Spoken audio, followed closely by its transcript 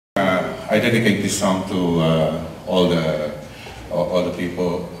I dedicate this song to all the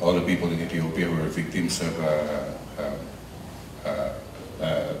people in Ethiopia who are victims of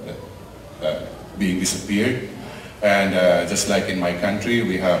being disappeared. And just like in my country,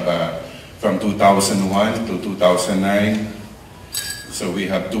 we have from 2001 to 2009, so we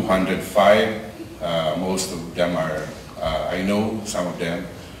have 205. Most of them are, I know some of them,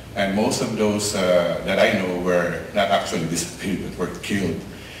 and most of those that I know were not actually disappeared, but were killed,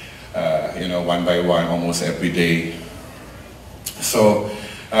 you know, one by one, almost every day. So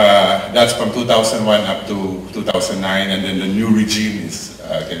that's from 2001 up to 2009, and then the new regime is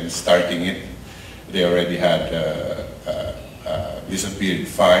again starting it. They already had disappeared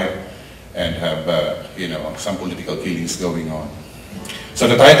 5 and have, you know, some political killings going on. So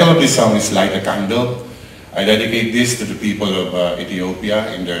the title of this song is Light a Candle. I dedicate this to the people of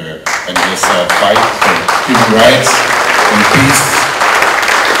Ethiopia in their endless fight for human rights and peace,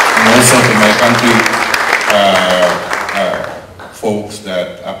 and also to my country folks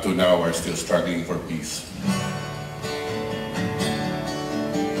that up to now are still struggling for peace.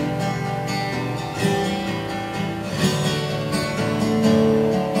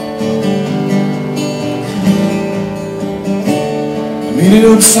 A minute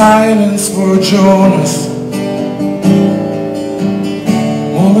of silence for Jonas.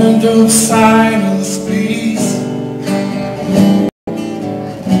 Moment of silence, please.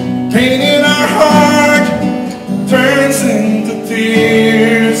 Pain in our heart turns into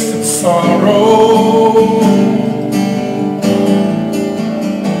tears of sorrow.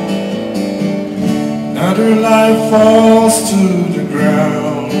 Another life falls to the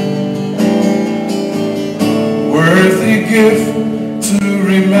ground. Worthy gift to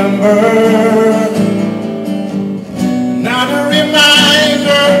remember. Not a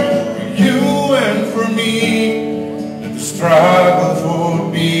reminder for you and for me that the struggle for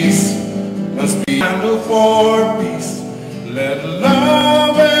peace must be handled for peace. Let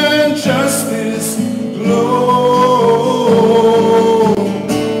love and justice glow.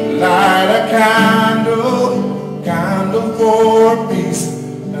 Light a candle, candle for peace,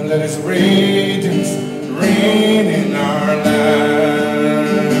 and let its radiance reign in our land.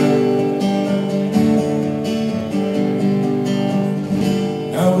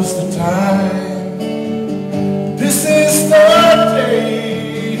 Now is the time, this is the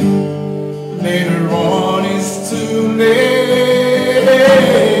day, later on is too late.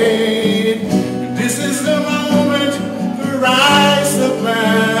 This is the moment to rise up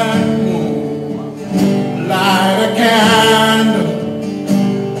and move. Light a candle,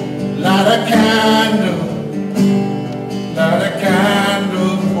 light a candle, light a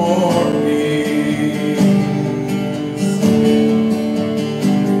candle for peace.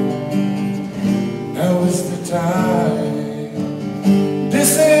 Now is the time,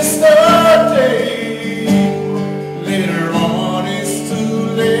 this is the day, later on is too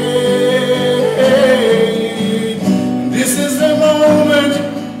late. This is the moment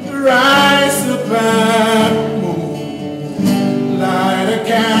to rise up and move. Light a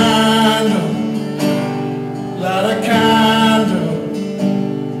candle, light a candle,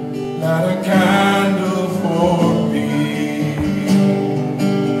 light a candle for peace.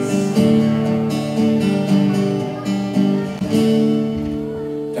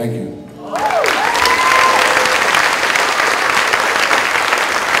 Thank you.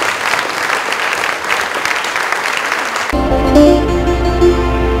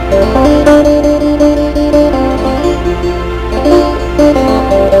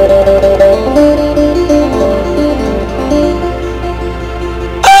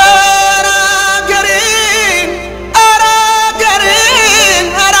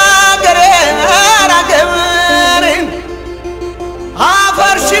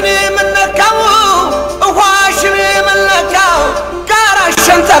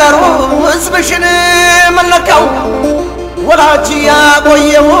 ወላጅያ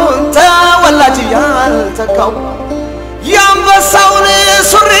ቆየውን ተወላጅያ አልተካው ያንበሳውን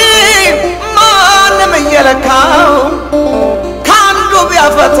ሱሪ ማንም እየለካው ካንዱ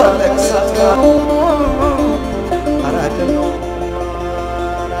ቢያፈተለክ ሰጥካው አራደም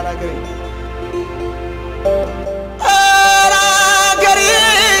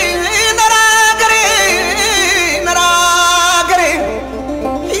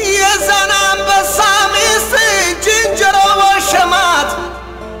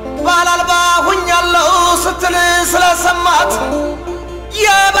ስለሰማት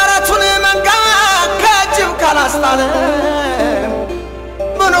የበረቱን መንጋ ከጅብ ካላስጣለ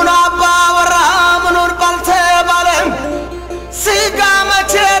ምኑን አባወራ ምኑን ባልተባለ ስጋ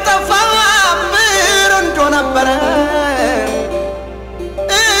መቼ ጠፋ ምር እንዶ ነበረ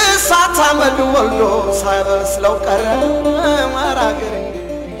እሳት አመድ ወልዶ ሳይበስለው ቀረ ማራገር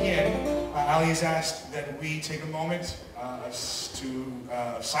Again, Ali has asked that we take a moment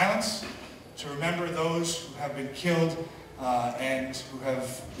of silence to remember those who have been killed and who have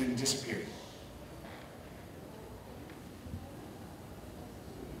been disappeared.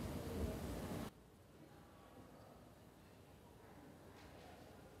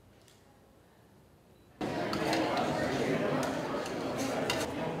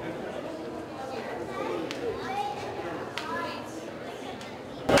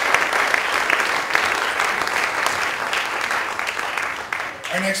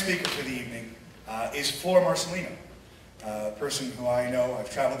 Our next speaker for the evening is Flor Marcelino, a person who I know.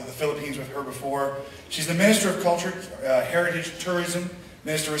 I've traveled to the Philippines with her before. She's the Minister of Culture, Heritage, Tourism,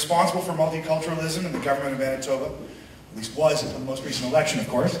 Minister responsible for multiculturalism in the government of Manitoba, at least was at the most recent election, of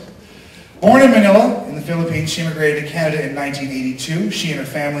course. Born in Manila, in the Philippines, she immigrated to Canada in 1982. She and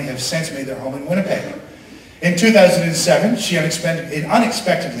her family have since made their home in Winnipeg. In 2007, she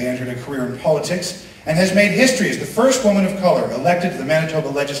unexpectedly entered a career in politics and has made history as the first woman of color elected to the Manitoba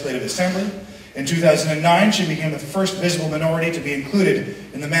Legislative Assembly. In 2009, she became the first visible minority to be included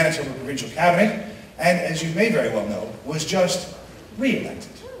in the Manitoba Provincial Cabinet, and as you may very well know, was just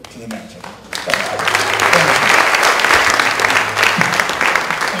re-elected to the Manitoba.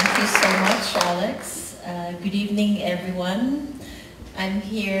 Thank you so much, Alex. Good evening, everyone. I'm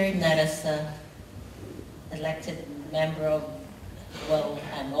here not as an elected member of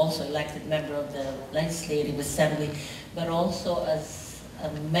I'm also elected member of the Legislative Assembly, but also as a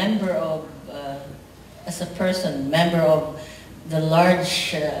member of, as a person, member of the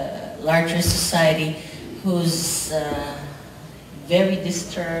larger society who's very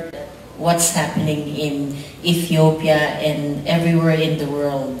disturbed at what's happening in Ethiopia and everywhere in the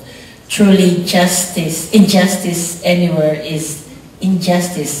world. Truly, injustice anywhere is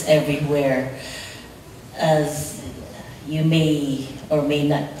injustice everywhere. As you may or may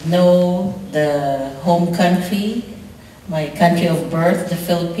not know, the home country, my country of birth, the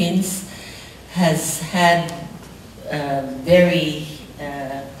Philippines, has had a very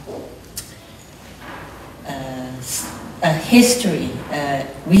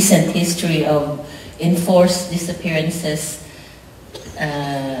recent history of enforced disappearances,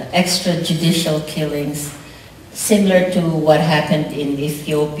 extrajudicial killings, similar to what happened in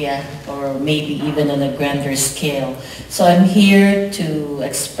Ethiopia, or maybe even on a grander scale. So I'm here to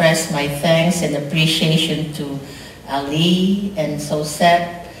express my thanks and appreciation to Ali and SOCEPP,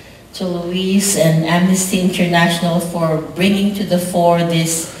 to Luis and Amnesty International for bringing to the fore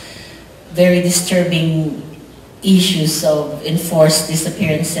these very disturbing issues of enforced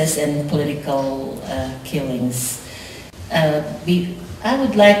disappearances and political killings. I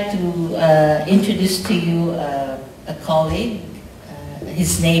would like to introduce to you a colleague.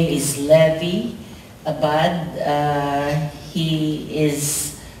 His name is Levi Abad. He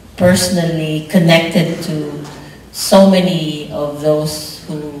is personally connected to so many of those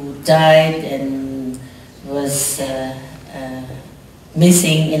who died and was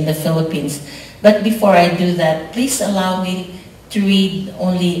missing in the Philippines. But before I do that, please allow me to read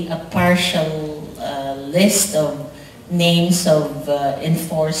only a partial list of names of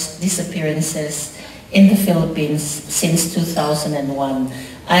enforced disappearances in the Philippines since 2001.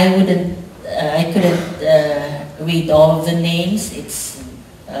 I couldn't read all of the names. It's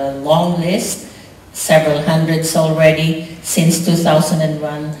a long list, several hundreds already since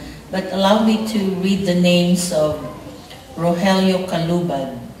 2001. But allow me to read the names of Rogelio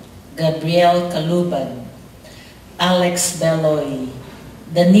Calubad, Gabriel Calubad, Alex Beloy,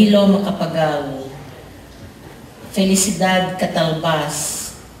 Danilo Macapagal, Felicidad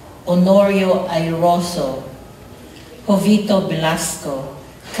Catalbas, Honorio Airoso, Jovito Velasco,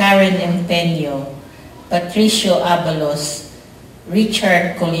 Karen Empeño, Patricio Abalos,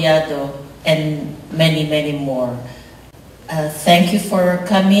 Richard Collado, and many, many more. Thank you for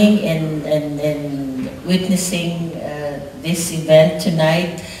coming and witnessing this event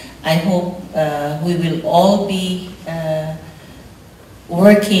tonight. I hope we will all be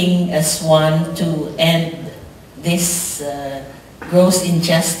working as one to end this gross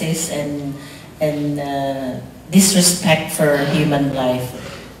injustice and disrespect for human life.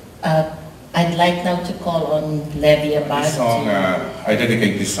 I'd like now to call on Levi Abad. This song, I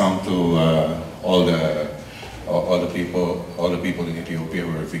dedicate this song to all the people in Ethiopia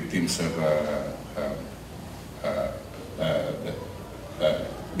who are victims of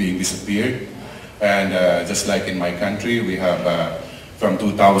being disappeared. And just like in my country, we have from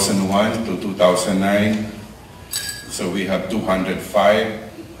 2001 to 2009. So we have 205.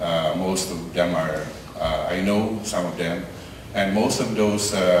 Most of them are, I know some of them, And most of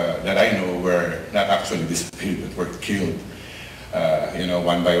those that I know were not actually disappeared, but were killed,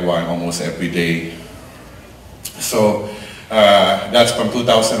 one by one, almost every day. So that's from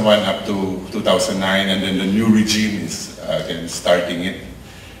 2001 up to 2009, and then the new regime is again starting it.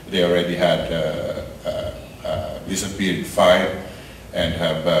 They already had disappeared 5 and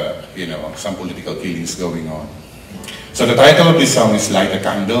have, some political killings going on. So the title of this song is Light a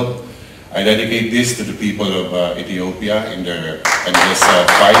Candle. I dedicate this to the people of Ethiopia in their endless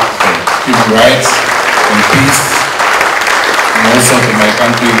fight for human rights and peace, and also to my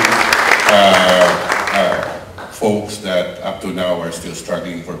country folks that up to now are still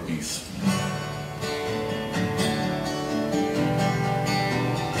struggling for peace.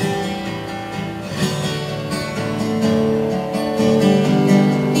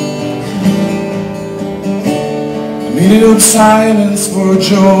 A minute of silence for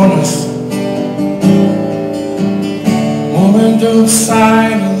Jonas. Moment of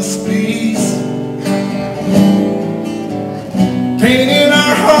silence, please. Pain in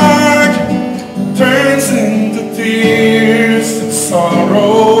our heart turns into tears and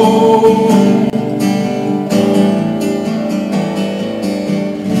sorrow.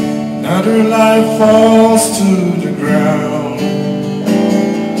 Another life falls to the ground.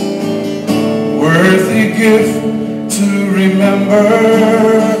 Worthy gift to remember.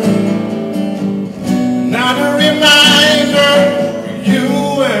 Another reminder for you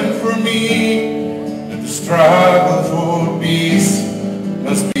and for me that the struggle for peace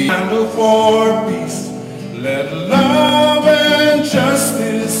must be handled for peace. Let love and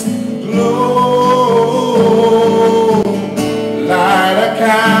justice glow. Light a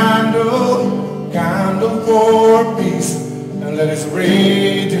candle for peace, and let its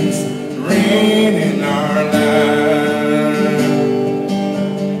radiance reign in our land.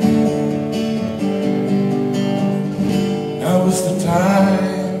 Now is the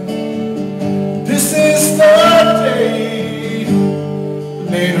time, this is the day.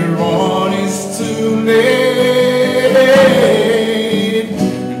 Later on it's too late.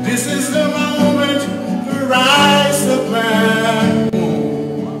 This is the moment to rise up and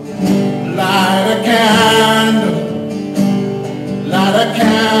move. Light a candle, light a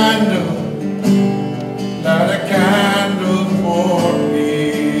candle, light a candle for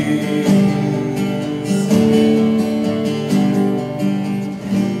peace.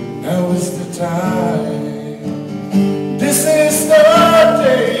 Now is the time, this is the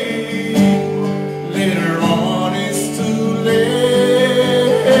day. Later on it's too late.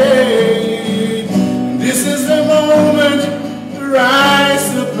 This is the moment to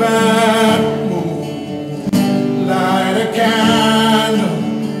rise up and move. Light a candle,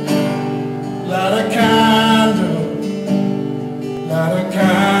 light a candle, light a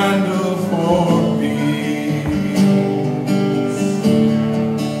candle for peace.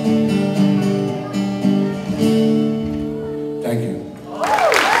 Thank you.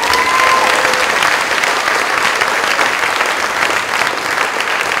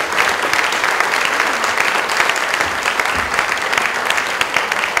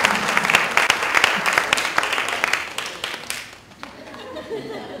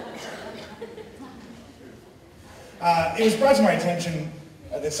 It was brought to my attention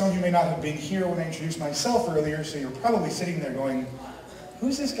that some of you may not have been here when I introduced myself earlier, so you're probably sitting there going,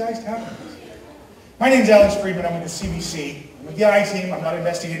 who's this guy talking about? My name's Alex Friedman, I'm with the CBC. I'm with the I-Team, I'm not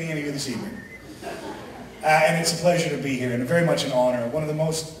investigating any of you this evening. And it's a pleasure to be here, and very much an honor. One of the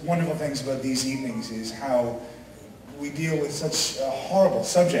most wonderful things about these evenings is how we deal with such a horrible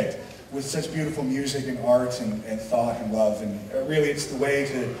subject with such beautiful music and art and thought and love, and really it's the way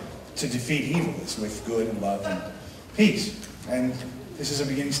to defeat evil is with good and love and peace. And this is a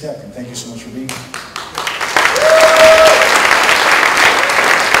beginning step, and thank you so much for being here.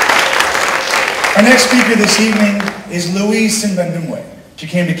 Our next speaker this evening is Louise Simbandumwe. She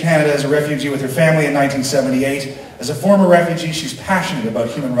came to Canada as a refugee with her family in 1978. As a former refugee, she's passionate about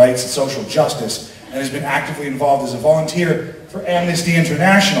human rights and social justice and has been actively involved as a volunteer for Amnestiy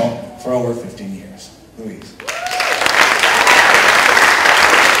International for over 15 years. Louise.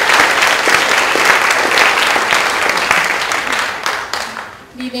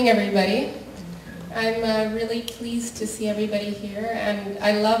 Good evening, everybody. I'm really pleased to see everybody here, and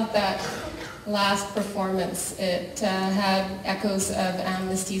I love that last performance. It had echoes of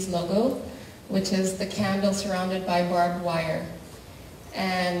Amnesty's logo, which is the candle surrounded by barbed wire.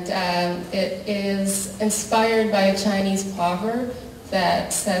 And it is inspired by a Chinese proverb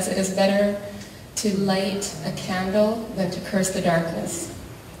that says it is better to light a candle than to curse the darkness.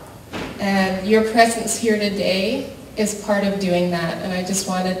 And your presence here today is part of doing that, and I just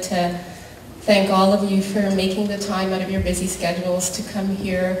wanted to thank all of you for making the time out of your busy schedules to come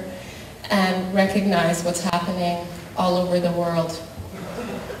here and recognize what's happening all over the world.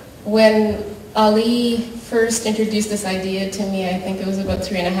 When Ali first introduced this idea to me, I think it was about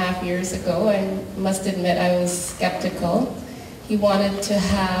 3.5 years ago, I must admit I was skeptical. He wanted to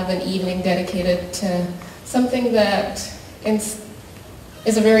have an evening dedicated to something that is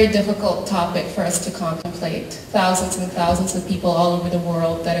a very difficult topic for us to contemplate. Thousands and thousands of people all over the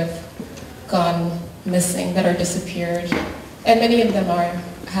world that have gone missing, that are disappeared, and many of them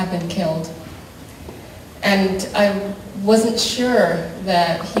have been killed. And I wasn't sure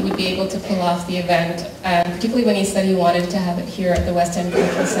that he would be able to pull off the event, particularly when he said he wanted to have it here at the West End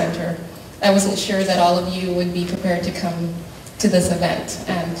Cultural Centre. I wasn't sure that all of you would be prepared to come to this event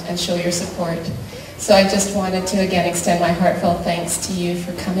and show your support. So I just wanted to again extend my heartfelt thanks to you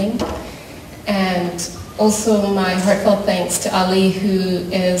for coming, and also my heartfelt thanks to Ali, who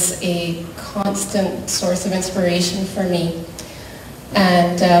is a constant source of inspiration for me.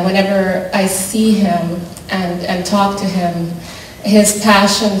 And whenever I see him and talk to him, his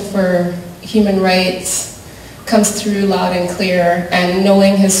passion for human rights comes through loud and clear, and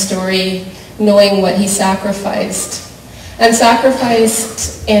knowing his story, knowing what he sacrificed, and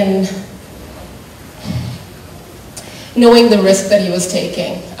sacrificed in knowing the risk that he was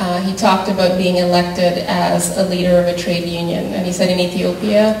taking. He talked about being elected as a leader of a trade union, and he said in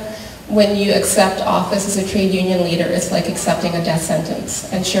Ethiopia, when you accept office as a trade union leader, it's like accepting a death sentence.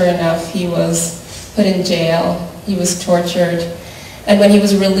 And sure enough, he was put in jail, he was tortured, and when he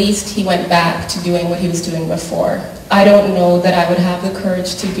was released, he went back to doing what he was doing before. I don't know that I would have the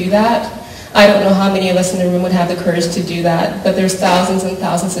courage to do that. I don't know how many of us in the room would have the courage to do that, but there's thousands and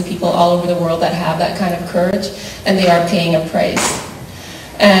thousands of people all over the world that have that kind of courage, and they are paying a price.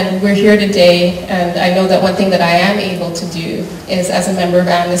 And we're here today, and I know that one thing that I am able to do is, as a member of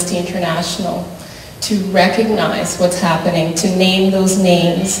Amnesty International, to recognize what's happening, to name those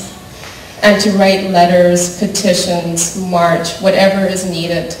names, and to write letters, petitions, march, whatever is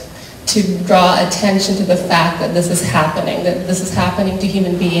needed to draw attention to the fact that this is happening to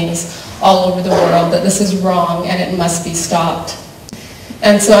human beings all over the world, that this is wrong and it must be stopped.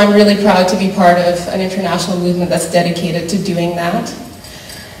 And so I'm really proud to be part of an international movement that's dedicated to doing that.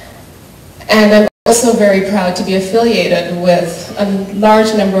 And I'm also very proud to be affiliated with a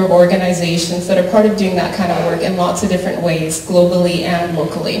large number of organizations that are part of doing that kind of work in lots of different ways, globally and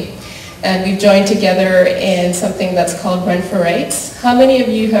locally. And we've joined together in something that's called Run for Rights. How many of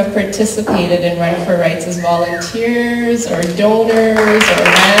you have participated in Run for Rights as volunteers or donors or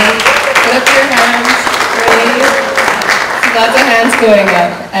ran? Put up your hands, great. Lots of hands going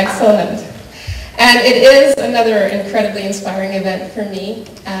up, excellent. And it is another incredibly inspiring event for me,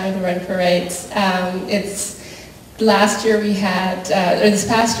 the Run for Rights. This past year we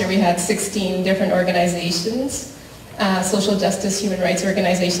had 16 different organizations, social justice, human rights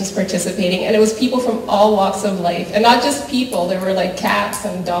organizations participating, and it was people from all walks of life, and not just people, there were like cats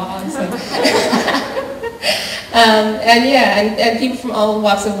and dogs, and people from all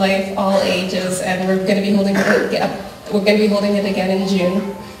walks of life, all ages, and we're going to be holding it again in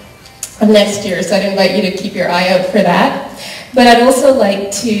June of next year, so I'd invite you to keep your eye out for that. But I'd also like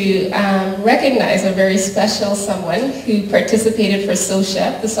to recognize a very special someone who participated for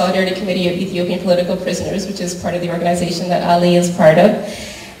SOCEPP, the Solidarity Committee of Ethiopian Political Prisoners, which is part of the organization that Ali is part of.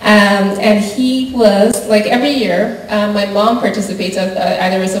 And he was, like every year, my mom participates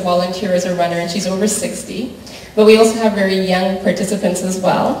either as a volunteer or as a runner, and she's over 60. But we also have very young participants as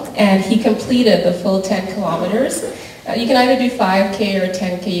well. And he completed the full 10 kilometers. You can either do 5K or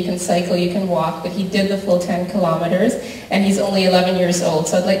 10K, you can cycle, you can walk, but he did the full 10 kilometers, and he's only 11 years old.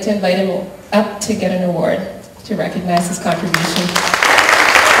 So I'd like to invite him up to get an award to recognize his contribution.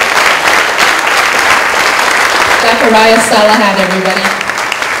 Zachariah Salahat, everybody.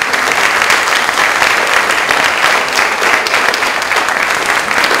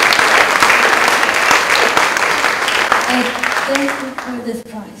 Thank you for this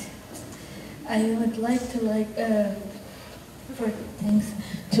prize. I would like to for thanks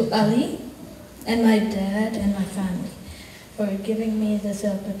to Ali and my dad and my family for giving me this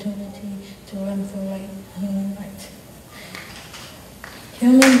opportunity to run for human rights.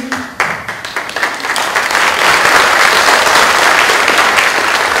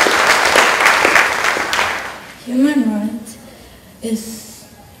 Human rights is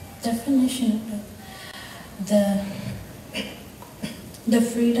definition of the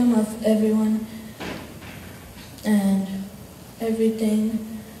freedom of everyone and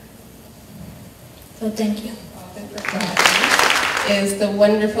everything. So thank you. is the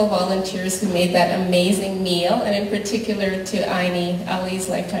wonderful volunteers who made that amazing meal, and in particular to Aini, Ali's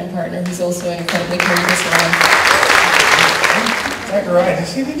lifetime partner, who's also an incredibly courageous woman. Zachariah,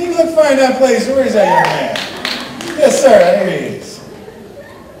 didn't you look fine that place? Where is that young man? Yes, sir, there he is.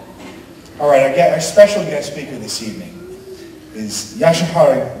 All right, our special guest speaker this evening is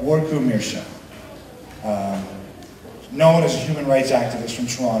Yashahara Warku Mirsha, known as a human rights activist from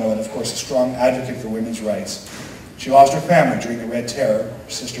Toronto and, of course, a strong advocate for women's rights. She lost her family during the Red Terror. Her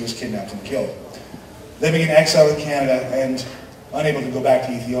sister was kidnapped and killed. Living in exile in Canada and unable to go back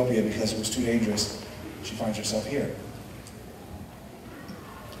to Ethiopia because it was too dangerous, she finds herself here.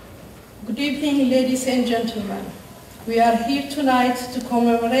 Good evening, ladies and gentlemen. We are here tonight to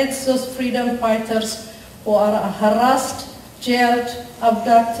commemorate those freedom fighters who are harassed, jailed,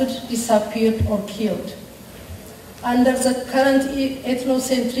 abducted, disappeared, or killed. Under the current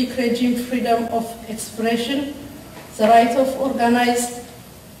ethnocentric regime, freedom of expression, the right of organized,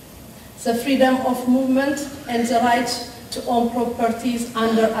 the freedom of movement, and the right to own property is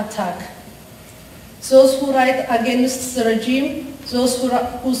under attack. Those who write against the regime, those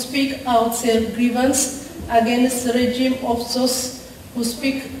who speak out their grievance against the regime, of those who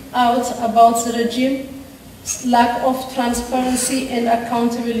speak out about the regime's lack of transparency and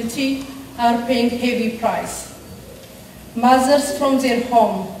accountability are paying heavy price. Mothers from their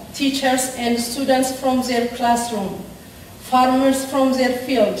home, teachers and students from their classroom, farmers from their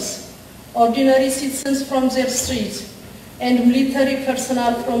fields, ordinary citizens from their streets, and military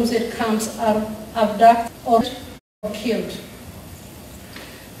personnel from their camps are abducted or killed.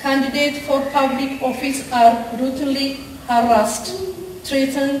 Candidates for public office are routinely harassed,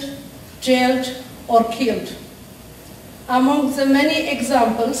 threatened, jailed, or killed. Among the many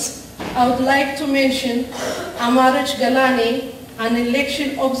examples, I would like to mention Amaraj Galani, an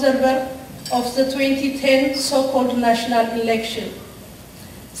election observer of the 2010 so-called national election.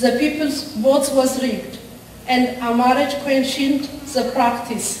 The people's vote was rigged, and Amaraj questioned the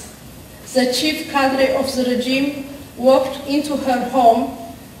practice. The chief cadre of the regime walked into her home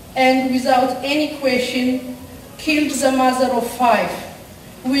and, without any question, killed the mother of 5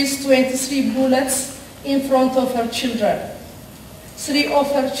 with 23 bullets in front of her children. 3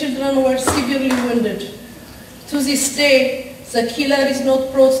 of her children were severely wounded. To this day, the killer is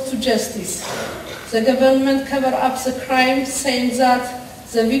not brought to justice. The government covered up the crime, saying that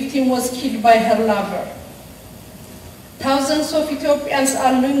the victim was killed by her lover. Thousands of Ethiopians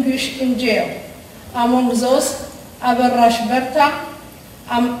are languished in jail. Among those, Abarash Berta,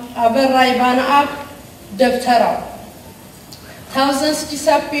 Abarai Banab, Deftera. Thousands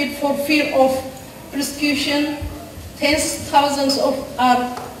disappeared for fear of persecution. Tens of thousands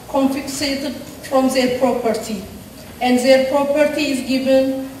are confiscated from their property, and their property is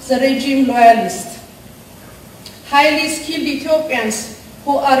given the regime loyalists. Highly skilled Ethiopians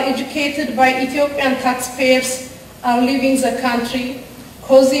who are educated by Ethiopian taxpayers are leaving the country,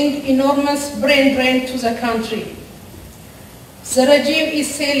 causing enormous brain drain to the country. The regime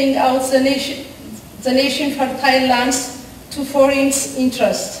is selling out the nation fertile lands to foreign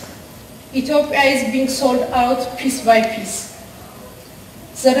interests. Ethiopia is being sold out piece by piece.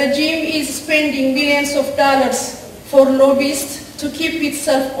 The regime is spending millions of dollars for lobbyists to keep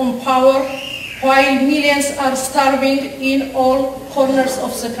itself on power, while millions are starving in all corners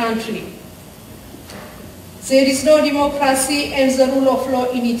of the country. There is no democracy and the rule of law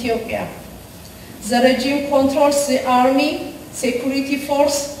in Ethiopia. The regime controls the army, security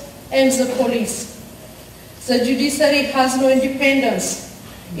force, and the police. The judiciary has no independence.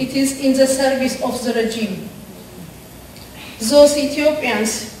 It is in the service of the regime. Those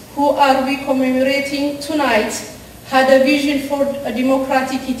Ethiopians who are we commemorating tonight had a vision for a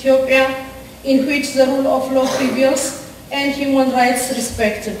democratic Ethiopia in which the rule of law prevails and human rights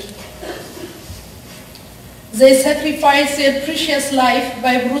respected. They sacrificed their precious life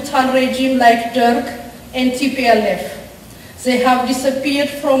by brutal regime like Derg and TPLF. They have disappeared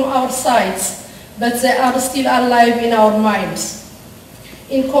from our sights, but they are still alive in our minds.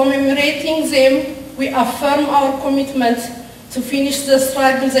 In commemorating them, we affirm our commitment to finish the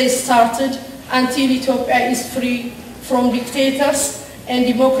struggle they started until Ethiopia is free from dictators and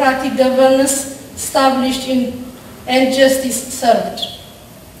democratic governance established and justice served.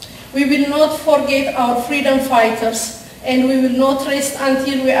 We will not forget our freedom fighters, and we will not rest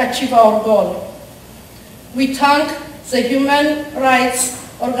until we achieve our goal. We thank the human rights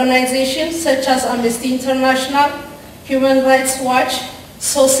organizations such as Amnestiy International, Human Rights Watch,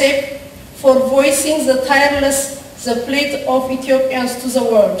 SOCEPP, for voicing the plight of Ethiopians to the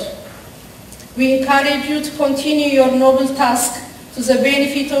world. We encourage you to continue your noble task to the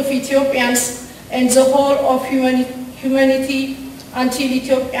benefit of Ethiopians and the whole of humanity until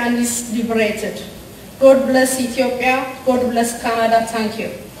Ethiopian is liberated. God bless Ethiopia. God bless Canada. Thank you.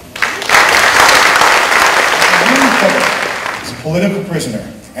 Winnipeg is a political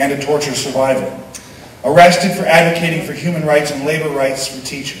prisoner and a torture survivor, arrested for advocating for human rights and labor rights for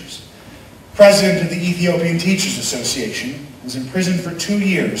teachers. President of the Ethiopian Teachers Association, was imprisoned for 2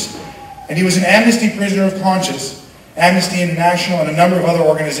 years, and he was an Amnesty prisoner of conscience. Amnesty International and a number of other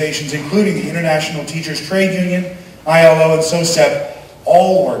organizations, including the International Teachers Trade Union, ILO, and SOCEPP,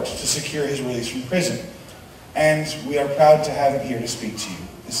 all worked to secure his release from prison. And we are proud to have him here to speak to you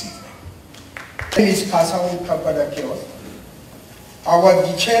this evening. My name is Kasaun Kabadakio. I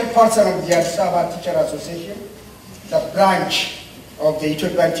was the chairperson of the Addis Ababa Teacher Association, the branch of the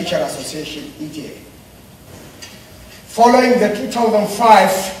Ethiopian Teacher Association, ETA. Following the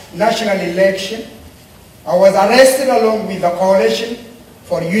 2005 national election, I was arrested along with the Coalition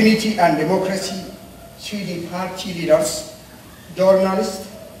for Unity and Democracy, Swedish party leaders, journalists,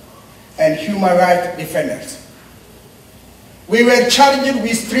 and human rights defenders. We were charged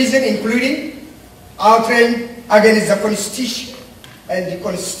with treason, including outrage against the Constitution and the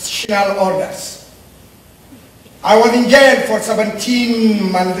constitutional orders. I was in jail for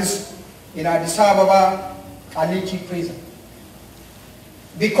 17 months in Addis Ababa Kaliti prison.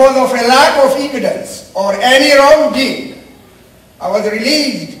 Because of a lack of evidence or any wrongdoing, I was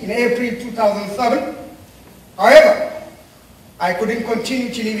released in April 2007. However, I couldn't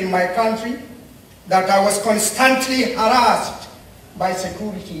continue to live in my country, that I was constantly harassed by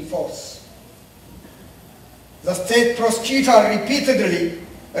security force. The state prosecutor repeatedly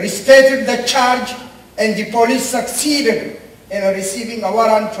restated the charge, and the police succeeded in receiving a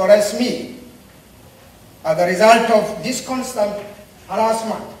warrant to arrest me. As a result of this constant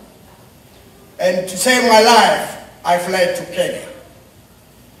harassment, and to save my life, I fled to Kenya.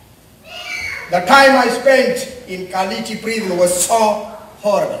 The time I spent in Kaliti prison was so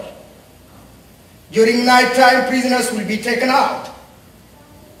horrible. During night time, prisoners will be taken out.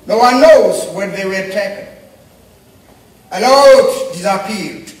 No one knows where they were taken. A lot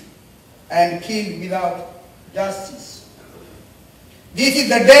disappeared and killed without justice. This is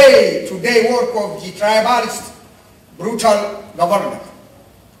the day-to-day work of the tribalist, brutal government.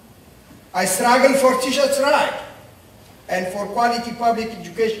 I struggle for teachers' rights and for quality public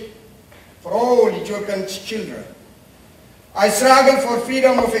education for all Ethiopian children. I struggle for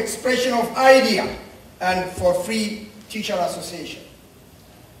freedom of expression of idea and for free teacher association.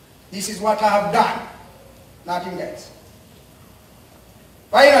 This is what I have done, nothing else.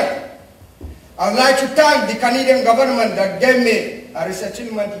 Finally, I would like to thank the Canadian government that gave me a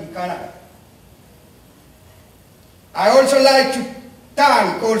resettlement in Canada. I also like to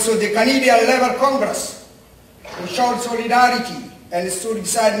thank also the Canadian Labour Congress, who showed solidarity and stood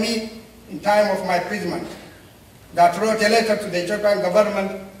beside me in time of my imprisonment, that wrote a letter to the Ethiopian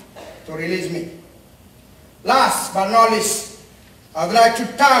government to release me. Last but not least, I would like to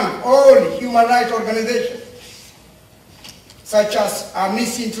thank all human rights organizations, such as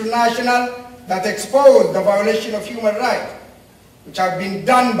Amnestiy International, that exposed the violation of human rights, which have been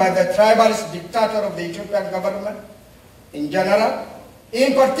done by the tribalist dictator of the Ethiopian government in general.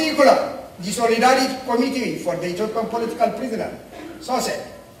 In particular, the Solidarity Committee for the Ethiopian Political Prisoners, SOCEPP,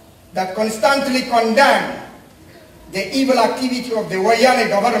 that constantly condemn the evil activity of the Wayane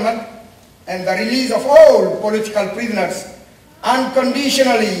government and the release of all political prisoners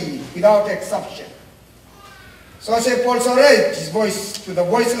unconditionally, without exception. SOCEPP also raised his voice to the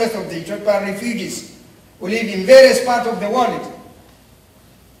voiceless of the Ethiopian refugees who live in various parts of the world,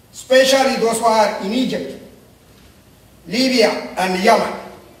 especially those who are in Egypt, Libya, and Yemen.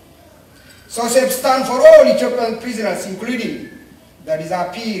 SOCEPP stands for all Ethiopian prisoners, including the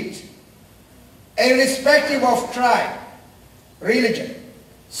disappeared, irrespective of tribe, religion,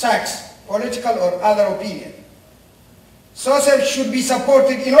 sex, political or other opinion. SOCEPP should be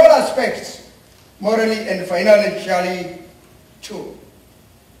supported in all aspects, morally and financially too.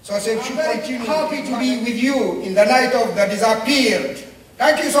 SOCEPP should continue. Happy to be with you in the night of the disappeared.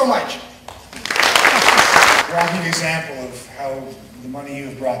 Thank you so much. Rocking example of how the money you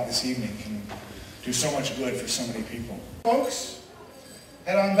have brought this evening can do so much good for so many people. Folks,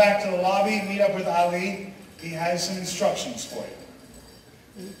 head on back to the lobby, meet up with Ali. He has some instructions for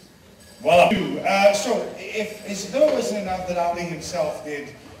you. Voila. So, as though it wasn't enough that Ali himself did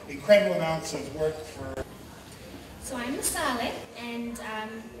incredible amounts of work for... So I'm Saleh, and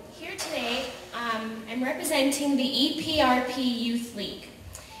here today I'm representing the EPRP Youth League.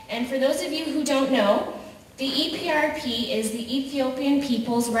 And for those of you who don't know, the EPRP is the Ethiopian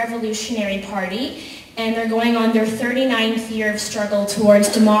People's Revolutionary Party, and they're going on their 39th year of struggle towards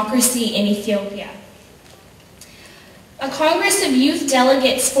democracy in Ethiopia. A Congress of Youth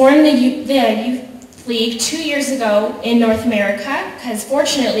Delegates formed the Youth League 2 years ago in North America, because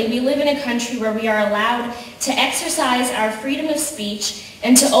fortunately we live in a country where we are allowed to exercise our freedom of speech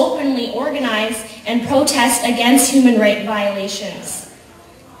and to openly organize and protest against human rights violations.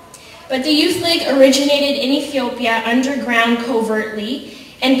 But the Youth League originated in Ethiopia underground covertly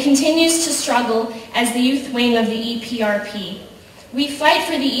and continues to struggle as the youth wing of the EPRP. We fight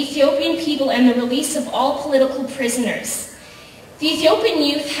for the Ethiopian people and the release of all political prisoners. The Ethiopian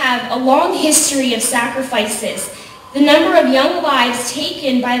youth have a long history of sacrifices. The number of young lives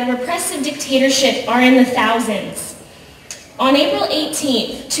taken by the repressive dictatorship are in the thousands. On April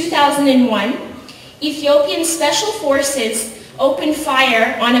 18, 2001, Ethiopian Special Forces opened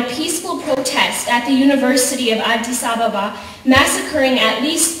fire on a peaceful protest at the University of Addis Ababa, massacring at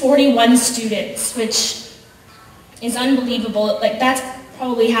least 41 students, which is unbelievable. Like, that's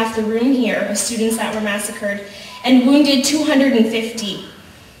probably half the room here of students that were massacred, and wounded 250.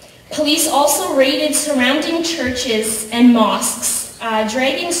 Police also raided surrounding churches and mosques,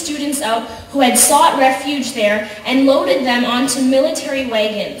 dragging students out who had sought refuge there and loaded them onto military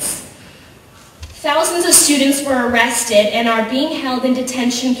wagons. Thousands of students were arrested and are being held in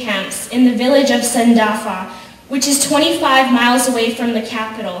detention camps in the village of Sandafa, which is 25 miles away from the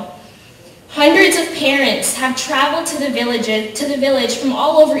capital. Hundreds of parents have traveled to the village from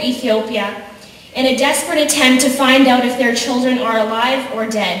all over Ethiopia in a desperate attempt to find out if their children are alive or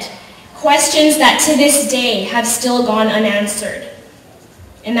dead. Questions that to this day have still gone unanswered.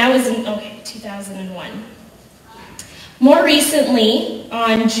 And that was in 2001. More recently,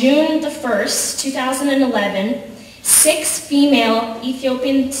 on June the 1st, 2011, 6 female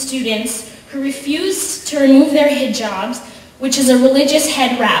Ethiopian students who refused to remove their hijabs, which is a religious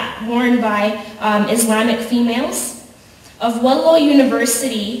head wrap worn by Islamic females, of Wollo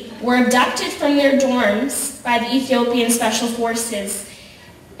University were abducted from their dorms by the Ethiopian Special Forces,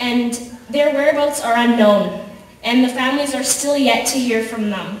 and their whereabouts are unknown, and the families are still yet to hear from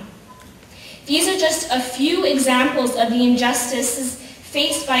them. These are just a few examples of the injustices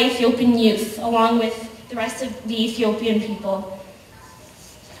faced by Ethiopian youth, along with the rest of the Ethiopian people.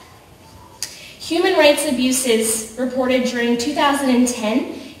 Human rights abuses reported during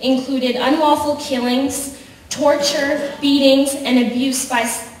 2010 included unlawful killings, torture, beatings, and abuse by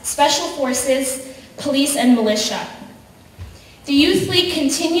special forces, police, and militia. The Youth League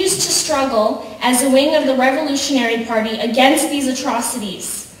continues to struggle as a wing of the Revolutionary Party against these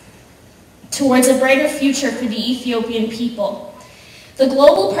atrocities towards a brighter future for the Ethiopian people. The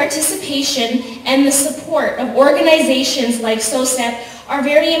global participation and the support of organizations like SOCEPP are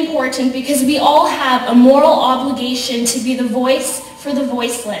very important because we all have a moral obligation to be the voice for the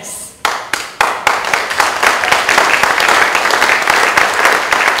voiceless.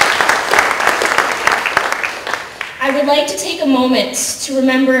 I would like to take a moment to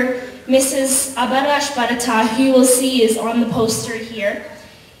remember Mrs. Abarash Barata, who you will see is on the poster here,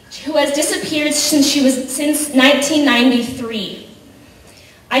 who has disappeared since 1993.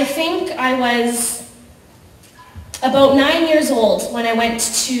 I think I was about 9 years old when I went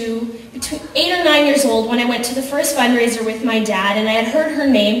to, between 8 or 9 years old when I went to the first fundraiser with my dad, and I had heard her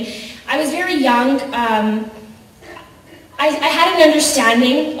name. I was very young. I had an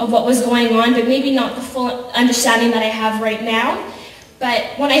understanding of what was going on, but maybe not the full understanding that I have right now.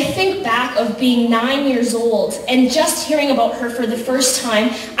 But when I think back of being 9 years old and just hearing about her for the first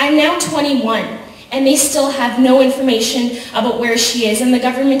time, I'm now 21, and they still have no information about where she is, and the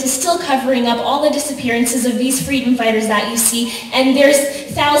government is still covering up all the disappearances of these freedom fighters that you see, and there's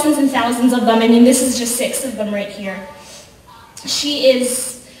thousands and thousands of them. I mean, this is just 6 of them right here. She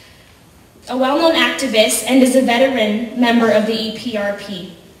is a well-known activist and is a veteran member of the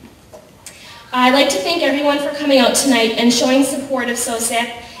EPRP. I'd like to thank everyone for coming out tonight and showing support of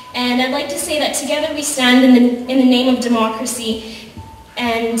SOCEPP, and I'd like to say that together we stand in the name of democracy,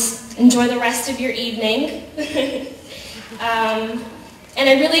 and enjoy the rest of your evening. And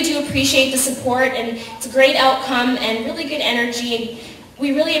I really do appreciate the support, and it's a great outcome and really good energy.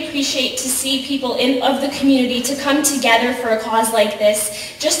 We really appreciate to see people of the community to come together for a cause like this,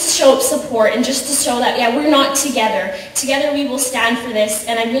 just to show support and just to show that, yeah, we're not together. Together we will stand for this,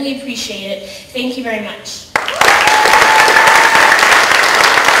 and I really appreciate it. Thank you very much.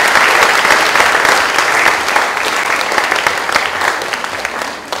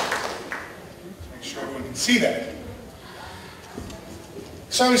 Make sure everyone can see that.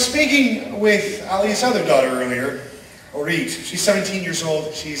 So I was speaking with Ali's other daughter earlier, Orit. She's 17 years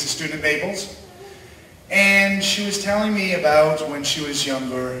old. She's a student at Maples. And she was telling me about when she was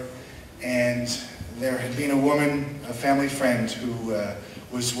younger, and there had been a woman, a family friend, who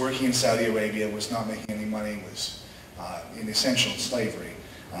was working in Saudi Arabia, was not making any money, was in essential slavery.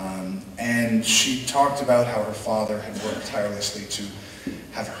 And she talked about how her father had worked tirelessly to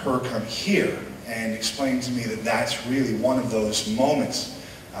have her come here, and explained to me that that's really one of those moments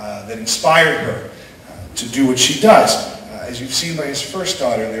that inspired her to do what she does. As you've seen by his first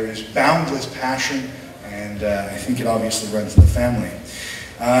daughter, there is boundless passion, and I think it obviously runs in the family.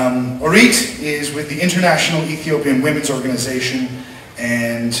 Orit is with the International Ethiopian Women's Organization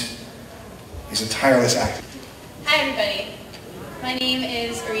and is a tireless activist. Hi everybody, my name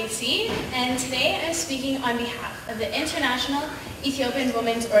is Orit, and today I'm speaking on behalf of the International Ethiopian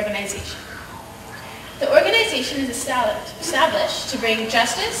Women's Organization. The organization is established to bring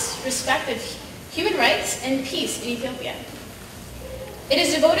justice, respect of human rights, and peace in Ethiopia. It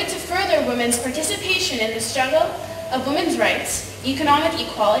is devoted to further women's participation in the struggle of women's rights, economic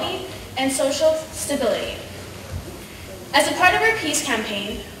equality, and social stability. As a part of our peace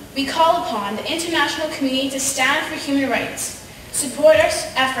campaign, we call upon the international community to stand for human rights, support our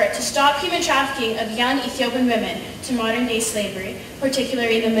effort to stop human trafficking of young Ethiopian women to modern-day slavery,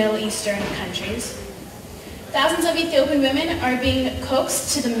 particularly in the Middle Eastern countries. Thousands of Ethiopian women are being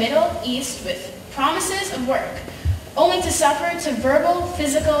coaxed to the Middle East with promises of work, only to suffer to verbal,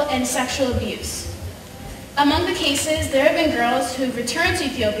 physical, and sexual abuse. Among the cases, there have been girls who have returned to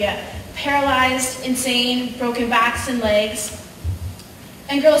Ethiopia paralyzed, insane, broken backs and legs,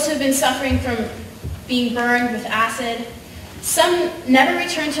 and girls who have been suffering from being burned with acid. Some never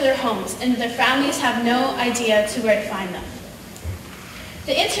return to their homes, and their families have no idea to where to find them.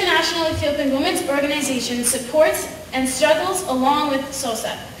 The International Ethiopian Women's Organization supports and struggles along with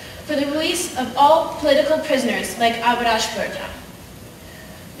SOCEPP for the release of all political prisoners like Abrash Berta.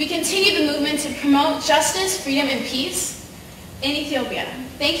 We continue the movement to promote justice, freedom, and peace in Ethiopia.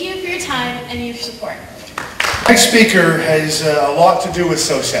 Thank you for your time and your support. The next speaker has a lot to do with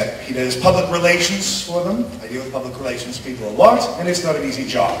SOCEPP. He does public relations for them. I deal with public relations people a lot, and it's not an easy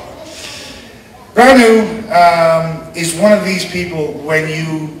job. Ranu is one of these people, when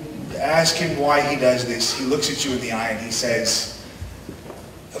you ask him why he does this, he looks at you in the eye and he says,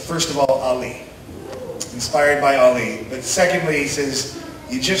 first of all, Ali. Inspired by Ali. But secondly, he says,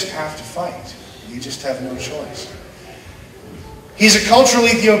 you just have to fight. You just have no choice. He's a cultural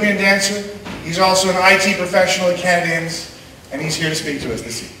Ethiopian dancer. He's also an IT professional at Canadians, and he's here to speak to us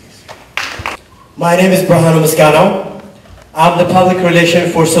this evening. My name is Brahanu Muscano. I'm the public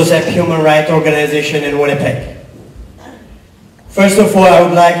relation for SOCEPP Human Rights Organization in Winnipeg. First of all, I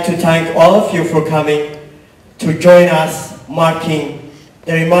would like to thank all of you for coming to join us marking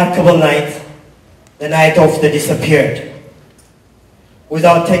the remarkable night, the night of the disappeared.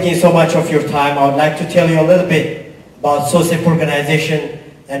 Without taking so much of your time, I would like to tell you a little bit about SOCEPP organization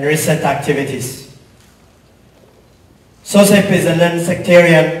and recent activities. SOCEPP is a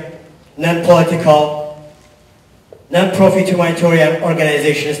non-sectarian, non-political, non-profit humanitarian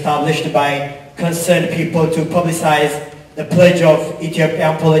organization established by concerned people to publicize the pledge of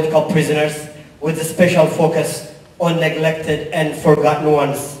Ethiopian political prisoners with a special focus on neglected and forgotten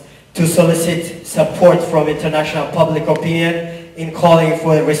ones, to solicit support from international public opinion in calling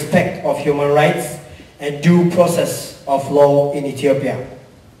for the respect of human rights and due process of law in Ethiopia.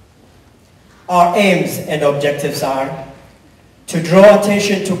 Our aims and objectives are to draw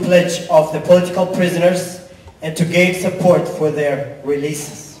attention to pledge of the political prisoners and to gain support for their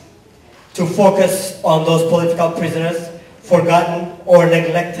releases, to focus on those political prisoners forgotten or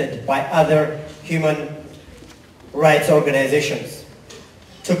neglected by other human rights organizations,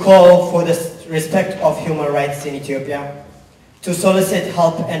 to call for the respect of human rights in Ethiopia, to solicit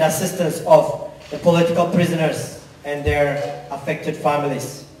help and assistance of the political prisoners and their affected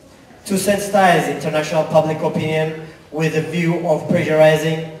families, to sensitize international public opinion with a view of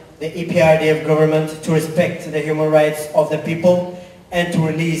pressurizing the EPRDF government to respect the human rights of the people and to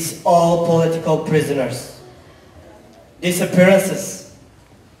release all political prisoners. Disappearances.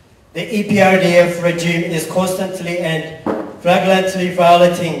 The EPRDF regime is constantly and flagrantly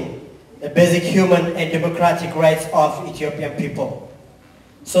violating the basic human and democratic rights of Ethiopian people.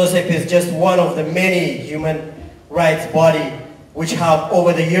 SOCEPP is just one of the many human rights bodies which have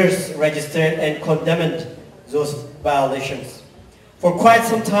over the years registered and condemned those violations. For quite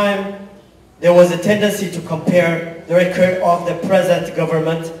some time, there was a tendency to compare the record of the present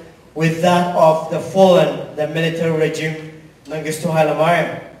government with that of the fallen, the military regime, Mengistu Haile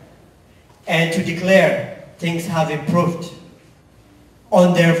Mariam, and to declare things have improved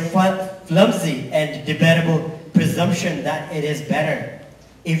on their flimsy and debatable presumption that it is better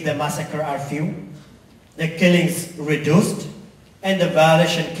if the massacres are few, the killings reduced, and the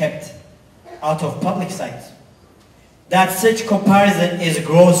violation kept out of public sight. That such comparison is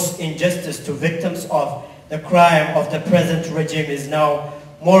gross injustice to victims of the crime of the present regime is now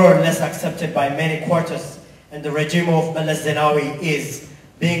more or less accepted by many quarters, and the regime of Meles Zenawi is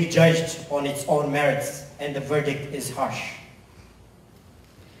being judged on its own merits, and the verdict is harsh.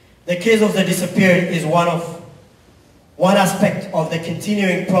 The case of the disappeared is one aspect of the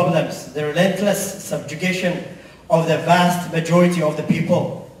continuing problems, the relentless subjugation of the vast majority of the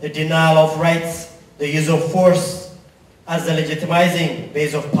people, the denial of rights, the use of force as the legitimizing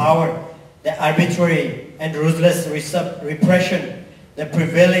base of power, the arbitrary and ruthless repression, the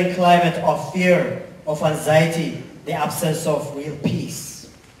prevailing climate of fear, of anxiety, the absence of real peace.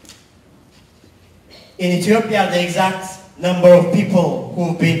 In Ethiopia, the exact number of people who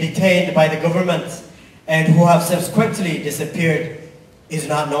have been detained by the government and who have subsequently disappeared is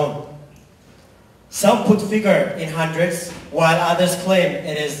not known. Some put figure in hundreds, while others claim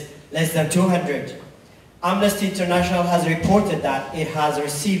it is less than 200. Amnesty International has reported that it has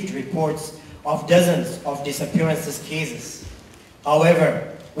received reports of dozens of disappearances cases.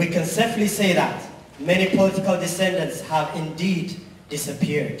 However, we can safely say that many political descendants have indeed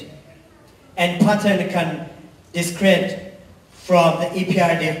disappeared. And pattern can discredit from the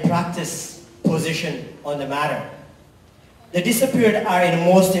EPRDF practice position on the matter. The disappeared are in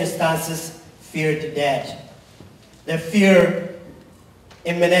most instances feared dead. The fear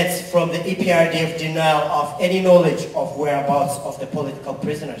emanates from the EPRDF denial of any knowledge of whereabouts of the political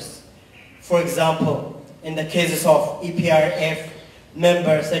prisoners. For example, in the cases of EPRF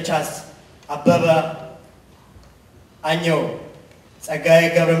members such as Ababa Anyo,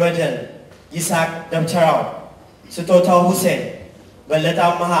 Tsagaye Gabramadyan, Yisak Dabtarao, Sutota Hussein,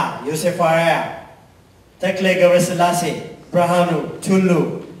 Baleta Maha, Yosef Araya, Tekle Gabraselase, Brahanu,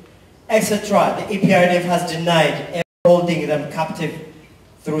 Tulu, etc. The EPRDF has denied holding them captive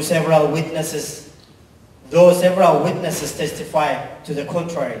through several witnesses, though several witnesses testify to the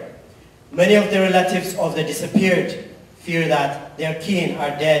contrary. Many of the relatives of the disappeared fear that their kin are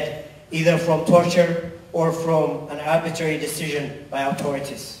dead either from torture or from an arbitrary decision by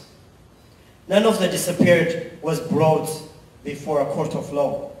authorities. None of the disappeared was brought before a court of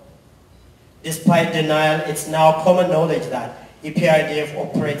law. Despite denial, it's now common knowledge that EPRDF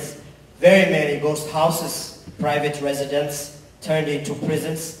operates very many ghost houses, private residents turned into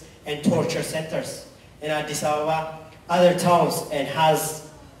prisons and torture centers in Addis Ababa, other towns, and has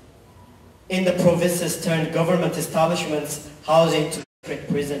in the provinces turned government establishments housing to secret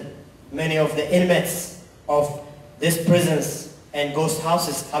prison. Many of the inmates of these prisons and ghost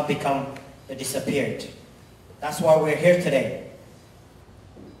houses have become the disappeared. That's why we're here today,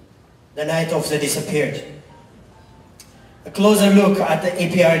 the night of the disappeared. A closer look at the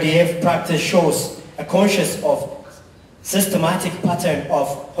EPRDF practice shows a conscious of systematic pattern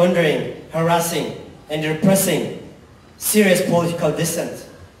of hindering, harassing, and repressing serious political dissent.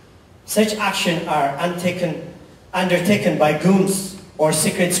 Such actions are undertaken by goons or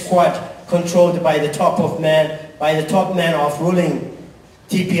secret squad controlled by the top man of ruling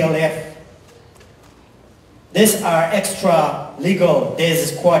TPLF. These are extra legal death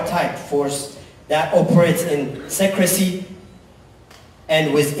squad type force that operates in secrecy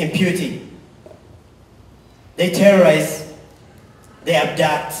and with impunity. They terrorize, they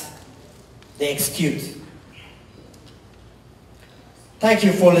abduct, they execute. Thank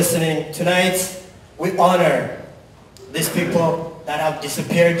you for listening. Tonight, we honor these people that have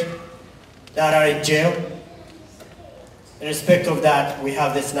disappeared, that are in jail. In respect of that, we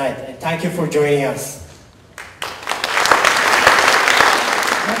have this night. And thank you for joining us.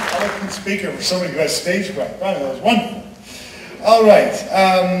 Eloquent speaker for somebody who has stage fright. Wow, that was wonderful. All right.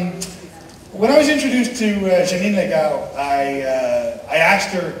 When I was introduced to Janine Legal, I asked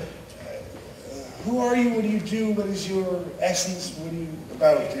her, who are you? What do you do? What is your essence? What are you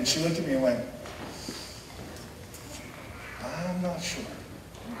about? And she looked at me and went, I'm not sure.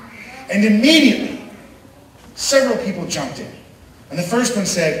 And immediately, several people jumped in. And the first one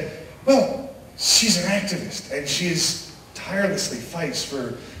said, well, she's an activist, and she tirelessly fights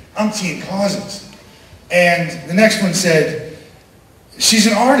for umpteen causes. And the next one said, she's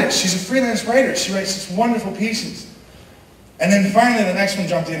an artist, she's a freelance writer, she writes these wonderful pieces. And then finally the next one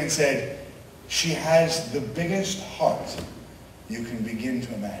jumped in and said, she has the biggest heart you can begin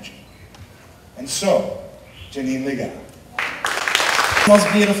to imagine. And so, Janine Legal. Most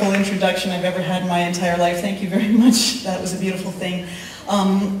beautiful introduction I've ever had in my entire life. Thank you very much. That was a beautiful thing.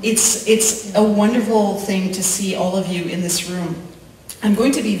 It's a wonderful thing to see all of you in this room. I'm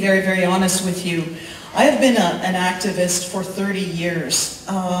going to be very, very honest with you. I have been an activist for 30 years,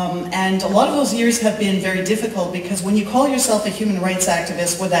 and a lot of those years have been very difficult because when you call yourself a human rights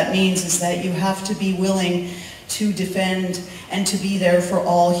activist, what that means is that you have to be willing to defend and to be there for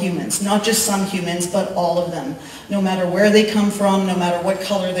all humans, not just some humans, but all of them, no matter where they come from, no matter what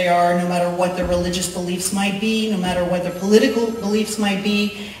color they are, no matter what their religious beliefs might be, no matter what their political beliefs might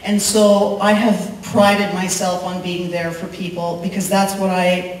be. And so I have prided myself on being there for people because that's what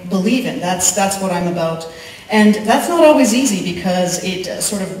I believe in. That's what I'm about. And that's not always easy because it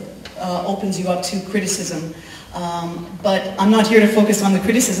sort of opens you up to criticism. But I'm not here to focus on the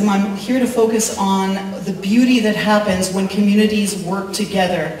criticism. I'm here to focus on the beauty that happens when communities work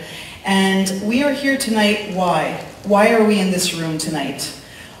together. And we are here tonight, why? Why are we in this room tonight?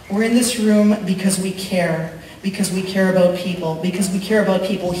 We're in this room because we care. Because we care about people. Because we care about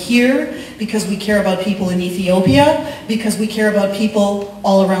people here. Because we care about people in Ethiopia. Because we care about people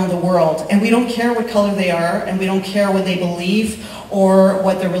all around the world. And we don't care what color they are, and we don't care what they believe, or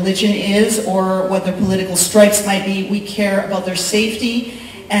what their religion is, or what their political stripes might be. We care about their safety,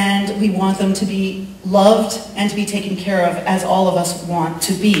 and we want them to be loved and to be taken care of as all of us want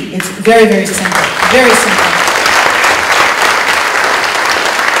to be. It's very, very simple. Very simple.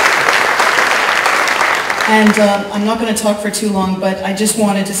 And I'm not going to talk for too long, but I just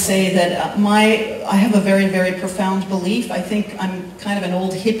wanted to say that I have a very, very profound belief. I think I'm kind of an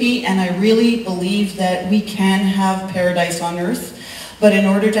old hippie, and I really believe that we can have paradise on earth. But in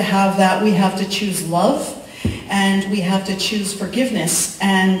order to have that, we have to choose love, and we have to choose forgiveness.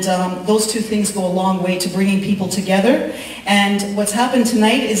 And those two things go a long way to bringing people together. And what's happened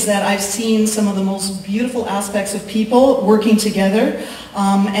tonight is that I've seen some of the most beautiful aspects of people working together.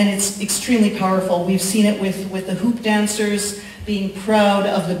 And it's extremely powerful. We've seen it with the hoop dancers being proud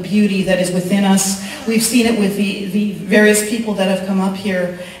of the beauty that is within us. We've seen it with the various people that have come up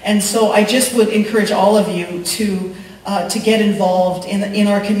here. And so I just would encourage all of you to get involved in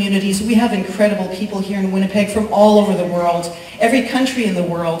our communities. We have incredible people here in Winnipeg from all over the world, every country in the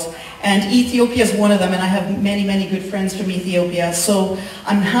world. And Ethiopia is one of them, and I have many, many good friends from Ethiopia. So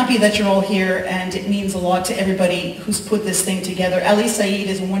I'm happy that you're all here, and it means a lot to everybody who's put this thing together. Ali Said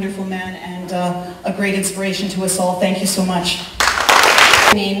is a wonderful man and a great inspiration to us all. Thank you so much.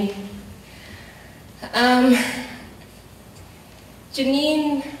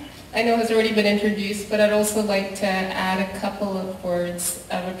 Janine, I know has already been introduced, but I'd also like to add a couple of words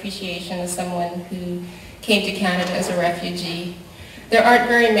of appreciation as someone who came to Canada as a refugee. There aren't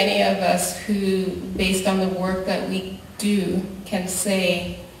very many of us who, based on the work that we do, can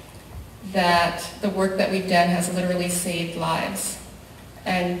say that the work that we've done has literally saved lives.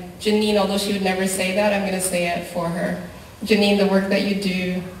 And Janine, although she would never say that, I'm going to say it for her. Janine, the work that you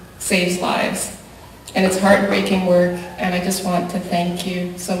do saves lives. And it's heartbreaking work, and I just want to thank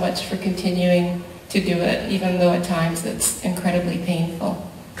you so much for continuing to do it, even though at times it's incredibly painful.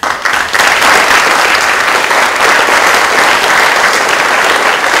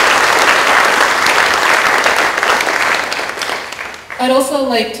 I'd also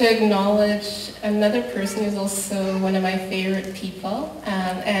like to acknowledge another person who's also one of my favorite people,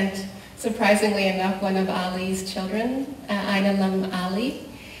 and surprisingly enough, one of Ali's children, Ainalam Ali.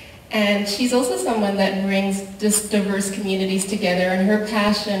 And she's also someone that brings just diverse communities together, and her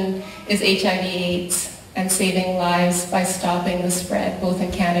passion is HIV/AIDS and saving lives by stopping the spread, both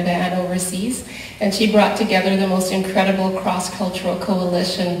in Canada and overseas. And she brought together the most incredible cross-cultural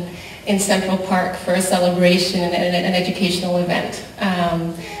coalition in Central Park for a celebration and an educational event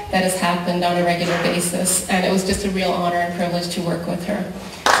that has happened on a regular basis. And it was just a real honor and privilege to work with her.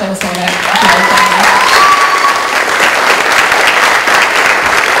 So I just want to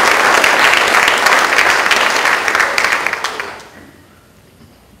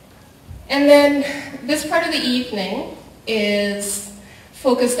And then this part of the evening is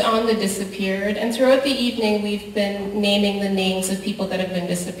focused on the disappeared, and throughout the evening we've been naming the names of people that have been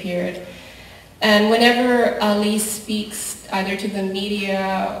disappeared. And whenever Ali speaks either to the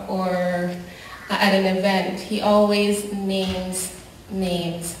media or at an event, he always names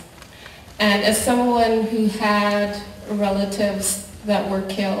names. And as someone who had relatives that were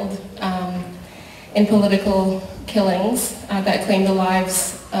killed in political killings that claimed the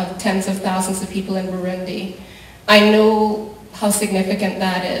lives of tens of thousands of people in Burundi, I know how significant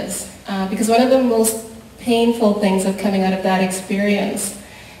that is. Because one of the most painful things of coming out of that experience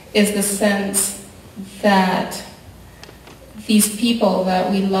is the sense that these people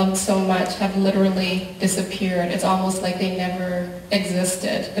that we loved so much have literally disappeared. It's almost like they never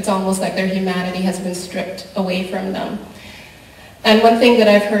existed. It's almost like their humanity has been stripped away from them. And one thing that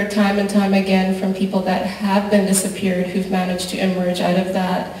I've heard time and time again from people that have been disappeared who've managed to emerge out of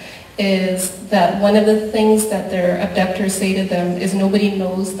that is that one of the things that their abductors say to them is nobody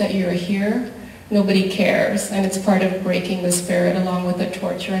knows that you're here, nobody cares, and it's part of breaking the spirit along with the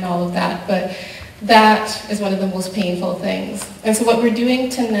torture and all of that. But That is one of the most painful things. And so what we're doing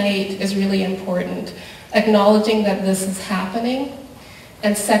tonight is really important, acknowledging that this is happening,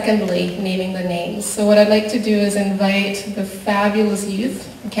 and secondly, naming the names. So what I'd like to do is invite the fabulous youth,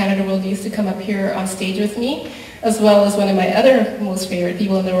 Canada World Youth, to come up here on stage with me, as well as one of my other most favorite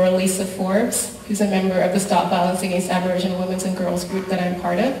people in the world, Lisa Forbes, who's a member of the Stop Violence Against Aboriginal Women and Girls group that I'm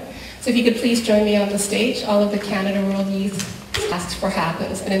part of. So if you could please join me on the stage, all of the Canada World Youth asked for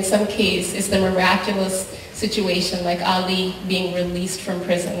happens. And in some case, it's the miraculous situation like Ali being released from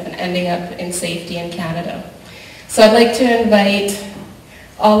prison and ending up in safety in Canada. So I'd like to invite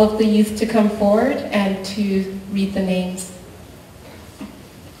all of the youth to come forward and to read the names.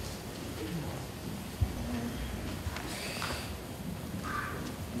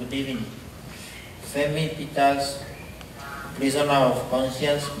 Good evening. Femi Peters, prisoner of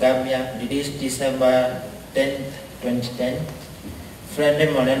conscience, Gambia, released December 10, 2010.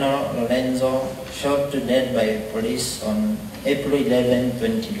 Freddy Moreno Lorenzo, shot to death by police on April 11,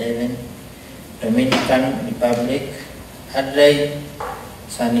 2011, Dominican Republic. Adlai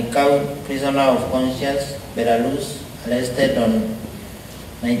Sanikau, prisoner of conscience, Belarus, arrested on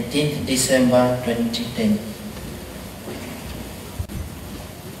 19 December 2010.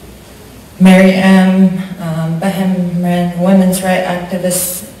 Mary M. Bahramyan, women's rights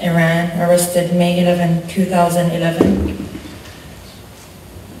activist, Iran, arrested May 11, 2011.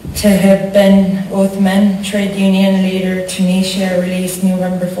 Tahib Ben Othman, trade union leader, Tunisia, released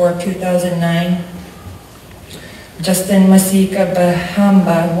November 4, 2009. Justin Masika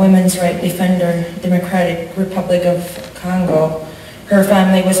Bahamba, women's rights defender, Democratic Republic of Congo. Her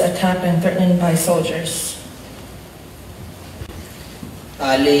family was attacked and threatened by soldiers.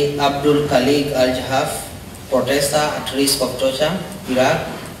 Ali Abdul Khalik Al-Jahaf, protester at risk of torture, Iraq,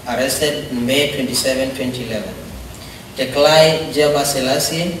 arrested May 27, 2011. Teklai Jeba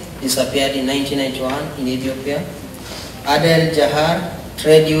Selassie, disappeared in 1991 in Ethiopia. Adel Jahar,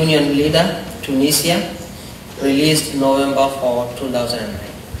 trade union leader, Tunisia, released November 4, 2009.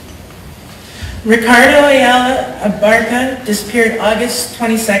 Ricardo Ayala Abarca disappeared August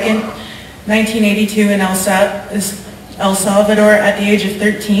 22nd, 1982 in El Salvador at the age of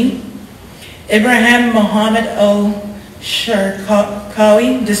 13. Ibrahim Mohammed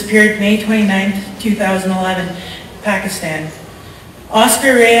Al-Sharqawi disappeared May 29, 2011, Pakistan.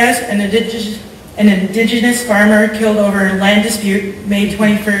 Oscar Reyes, an indigenous farmer killed over land dispute, May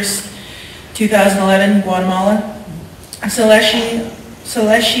 21st, 2011, Guatemala.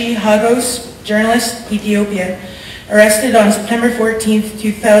 Seleshi Hagos, journalist, Ethiopia, arrested on September 14th,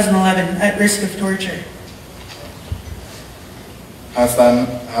 2011, at risk of torture. Hassan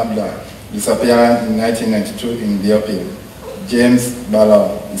Habla, disappearance in 1992 in Ethiopia. James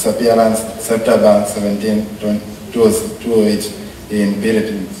Balaw, disappearance September 17, 2008 in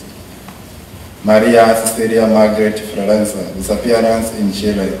Philippines. Maria Cecilia Margaret Florenza, disappearance in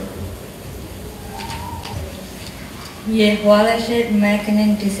Chile. Yehwalashid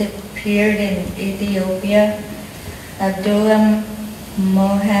Makanin disappeared in Ethiopia. Abdullah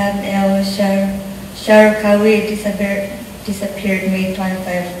Mohab El-Sharqawi disappeared May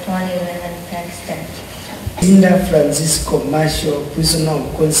 25, 2011, Pakistan. Linda Francisco Marshall, prisoner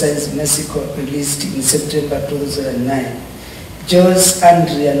of conscience, Mexico, released in September 2009. Jose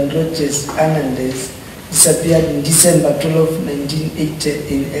Adrian Roches Hernandez disappeared in December 12, 1980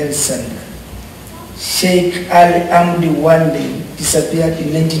 in El Salvador. Sheikh Ali Amdi Wande disappeared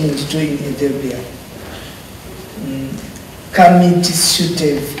in 1992 in Ethiopia. Kamit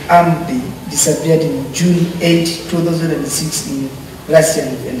Shutev Amdi disappeared in June 8, 2006 in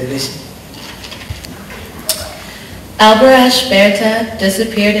Russian Federation. Albarash Berta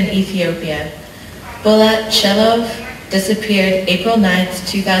disappeared in Ethiopia. Bulat Chelov disappeared April 9,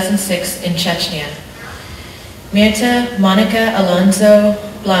 2006 in Chechnya. Mirta Monica Alonso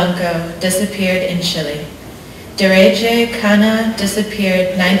Blanco disappeared in Chile. Dereje Kana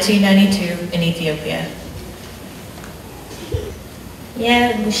disappeared 1992 in Ethiopia.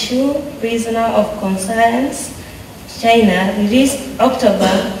 Ye Gushu, prisoner of conscience, China, released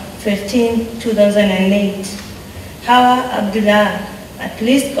October 15, 2008. Hawa Abdullah, at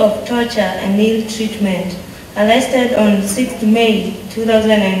risk of torture and ill treatment, arrested on 6 May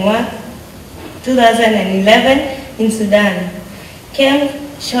 2011 in Sudan. Kem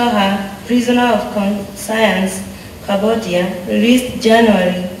Shoha, prisoner of conscience, Cambodia, released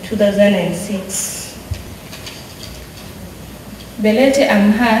January 2006. Belete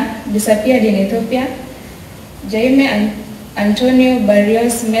Amha disappeared in Ethiopia. Jaime Antonio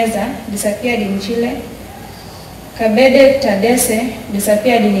Barrios Meza disappeared in Chile. Kabede Tadese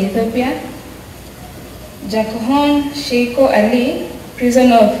disappeared in Ethiopia. Jacohon Sheiko Ali,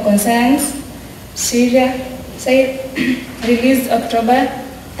 prisoner of conscience, Syria, released October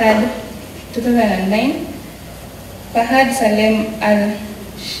 3rd, 2009. Fahad Salem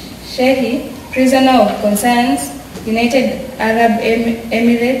al-Shehi, prisoner of conscience, United Arab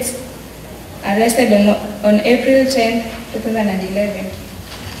Emirates, arrested on April 10, 2011.